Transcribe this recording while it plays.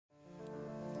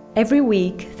Every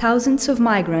week, thousands of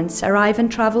migrants arrive and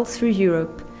travel through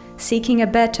Europe, seeking a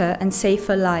better and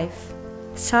safer life.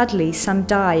 Sadly, some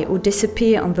die or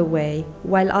disappear on the way,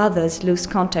 while others lose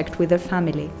contact with their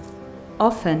family.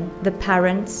 Often, the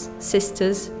parents,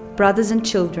 sisters, brothers and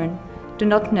children do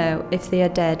not know if they are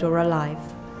dead or alive.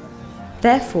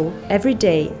 Therefore, every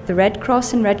day, the Red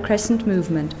Cross and Red Crescent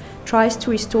movement tries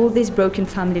to restore these broken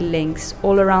family links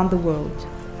all around the world.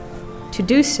 To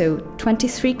do so,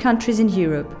 23 countries in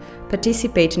Europe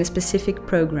participate in a specific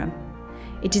program.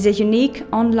 It is a unique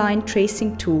online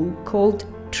tracing tool called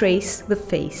Trace the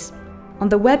Face. On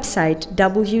the website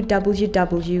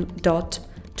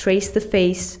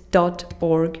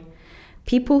www.tracetheface.org,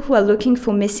 people who are looking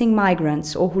for missing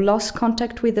migrants or who lost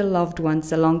contact with their loved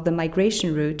ones along the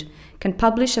migration route can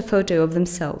publish a photo of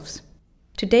themselves.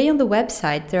 Today on the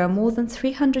website there are more than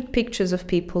 300 pictures of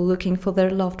people looking for their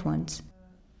loved ones.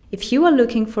 If you are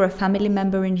looking for a family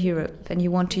member in Europe and you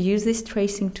want to use this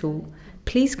tracing tool,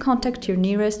 please contact your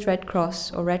nearest Red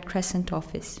Cross or Red Crescent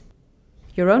office.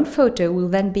 Your own photo will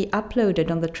then be uploaded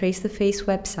on the Trace the Face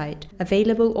website,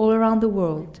 available all around the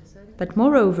world. But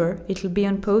moreover, it will be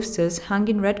on posters hung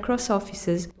in Red Cross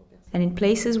offices and in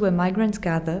places where migrants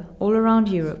gather all around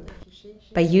Europe.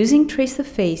 By using Trace the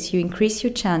Face, you increase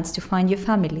your chance to find your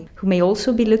family, who may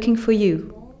also be looking for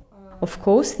you. Of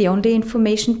course, the only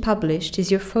information published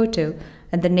is your photo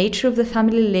and the nature of the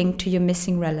family link to your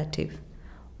missing relative.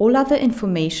 All other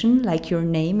information, like your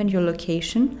name and your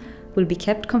location, will be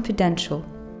kept confidential.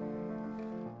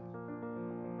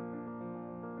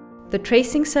 The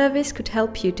tracing service could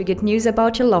help you to get news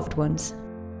about your loved ones.